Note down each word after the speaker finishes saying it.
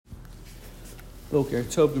Okay,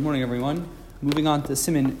 so good morning, everyone. Moving on to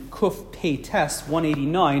Siman Kuf Pei Tes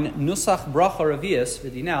 189, Nusach Bracha Ravias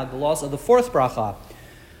V'dinah, the laws of the fourth bracha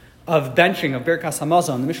of benching of Birkas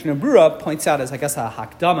Hamazon. The Mishnah Brura points out as, I guess, a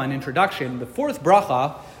hakdama, an introduction. The fourth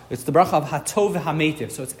bracha, it's the bracha of Hatov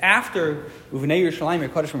V'Hametiv. So it's after Uvnei Yerushalayim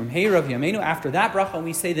Kodesh Meirav Yameinu. After that bracha,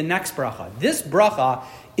 we say the next bracha. This bracha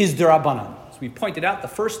is D'Rabbanan. So we pointed out the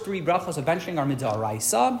first three brachas of benching are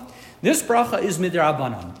Mid'Oraisa. This bracha is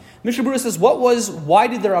Mid'Rabbanan. Mishnah Brura says, why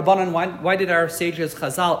did the Rabbanan, why did our sages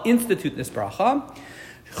Chazal institute this bracha?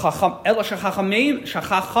 Our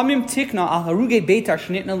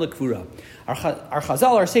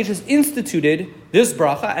Chazal, our sages, instituted this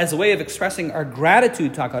bracha as a way of expressing our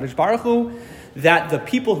gratitude to HaKadosh Baruch Hu, that the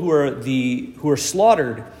people who are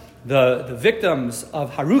slaughtered, the victims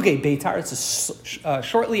of Haruge Beitar, it's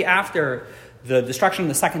shortly after the destruction of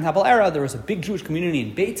the Second Temple era, there was a big Jewish community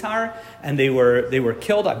in Beitar, and they were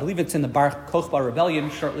killed. I believe it's in the Bar Kokhba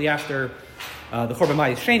rebellion shortly after the Chorban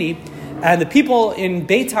Bayis Sheni. And the people in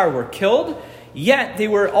Beitar were killed, yet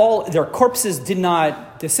their corpses did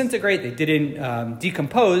not disintegrate, they didn't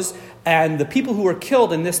decompose, and the people who were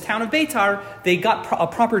killed in this town of Beitar, they got a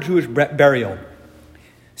proper Jewish burial.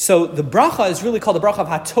 So the bracha is really called the bracha of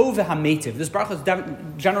Hatov V'Hametiv. This bracha is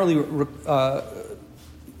generally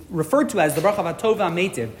referred to as the bracha of Hatov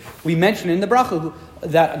V'Hametiv. We mentioned in the bracha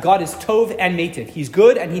that God is Tov and Metiv. He's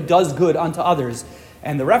good and He does good unto others.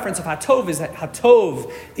 And the reference of Hatov is that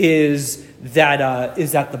Hatov is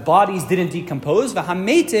that the bodies didn't decompose.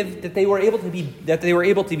 V'Hametiv, that they were able to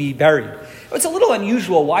be buried. It's a little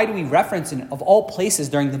unusual. Why do we reference of all places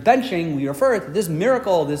during the benching? We refer to this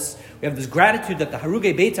miracle. We have this gratitude that the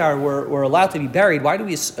Haruge Beitar were allowed to be buried. Why do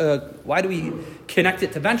we connect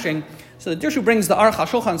it to benching? So the Dirshu brings the Aruch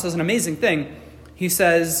HaShulchan and says an amazing thing. He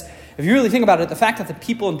says, if you really think about it, the fact that the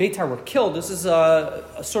people in Beitar were killed, this is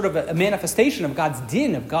a sort of a manifestation of God's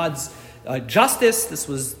din, of God's justice. This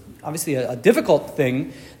was obviously a difficult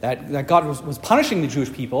thing that God was punishing the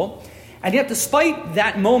Jewish people. And yet, despite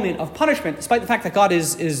that moment of punishment, despite the fact that God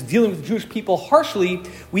is dealing with the Jewish people harshly,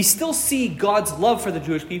 we still see God's love for the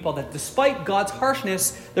Jewish people, that despite God's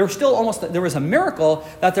harshness, there was a miracle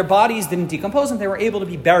that their bodies didn't decompose and they were able to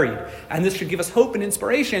be buried. And this should give us hope and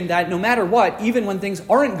inspiration that no matter what, even when things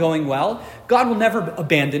aren't going well, God will never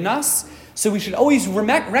abandon us. So we should always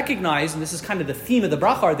recognize, and this is kind of the theme of the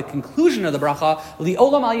bracha, or the conclusion of the bracha,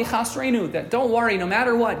 li'olam al yichasreinu, that don't worry, no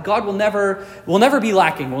matter what, God will never be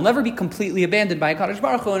lacking, will never be completely abandoned by HaKadosh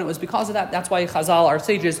Baruch Hu, and it was because of that, that's why Chazal, our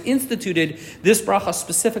sages, instituted this bracha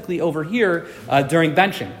specifically over here during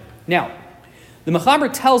benching. Now, the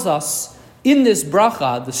Mechaber tells us in this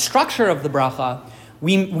bracha, the structure of the bracha,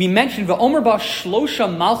 we mentioned v'omer ba shlosha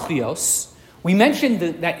malchios. We mentioned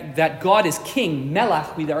that God is king,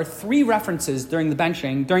 melech. There are three references during the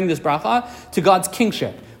benching, during this bracha, to God's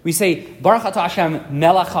kingship. We say, Baruch atah Hashem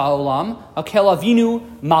melech ha'olam, hakel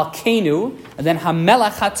avinu malkeinu, and then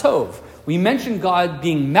hamelech hatov. We mentioned God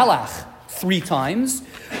being melech three times.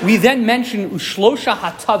 We then mentioned ushlosha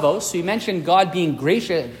hatavos. So we mentioned God being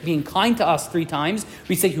gracious, being kind to us three times.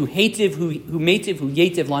 We say hu hativ, hu metiv, hu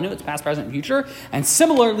yetiv lanu. It's past, present, and future. And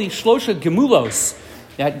similarly, shlosha gemulos,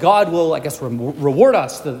 that God will, I guess, reward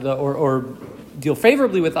us or deal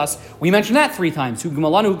favorably with us. We mentioned that three times. Hu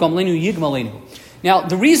gmalanu, hu gamlenu, yigmalenu. Now,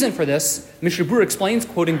 the reason for this, Mishnah Brura explains,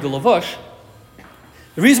 quoting the Lavush,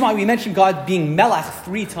 the reason why we mentioned God being melech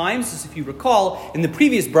three times is, if you recall, in the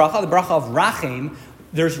previous bracha, the bracha of Rachem,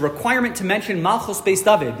 there's a requirement to mention Malchus Beis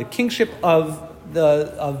David, the kingship of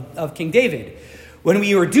King David.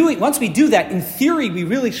 Once we do that, in theory,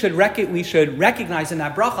 we should recognize in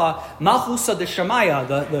that bracha Malchus de Shemaya,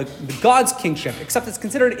 the God's kingship. Except it's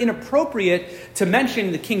considered inappropriate to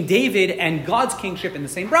mention the King David and God's kingship in the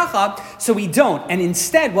same bracha, so we don't. And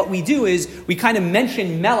instead, what we do is we kind of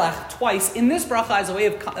mention Melech twice in this bracha as a way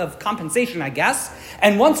of compensation, I guess.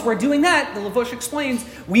 And once we're doing that, the Lavush explains,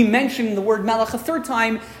 we mention the word Melech a third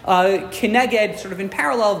time, Keneged, sort of in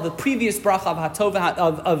parallel of the previous bracha of Hatov,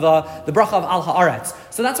 of the bracha of Al Ha'aretz.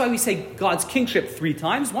 So that's why we say God's kingship three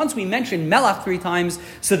times. Once we mention Melech three times,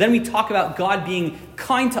 so then we talk about God being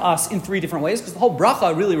kind to us in three different ways, because the whole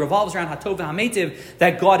bracha really revolves around Hatov V'Hametiv,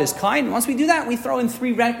 that God is kind. And once we do that, we throw in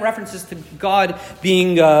three references to God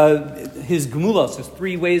being His gemulos, His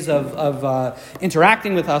three ways of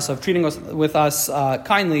interacting with us, of treating us with us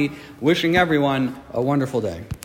kindly. Wishing everyone a wonderful day.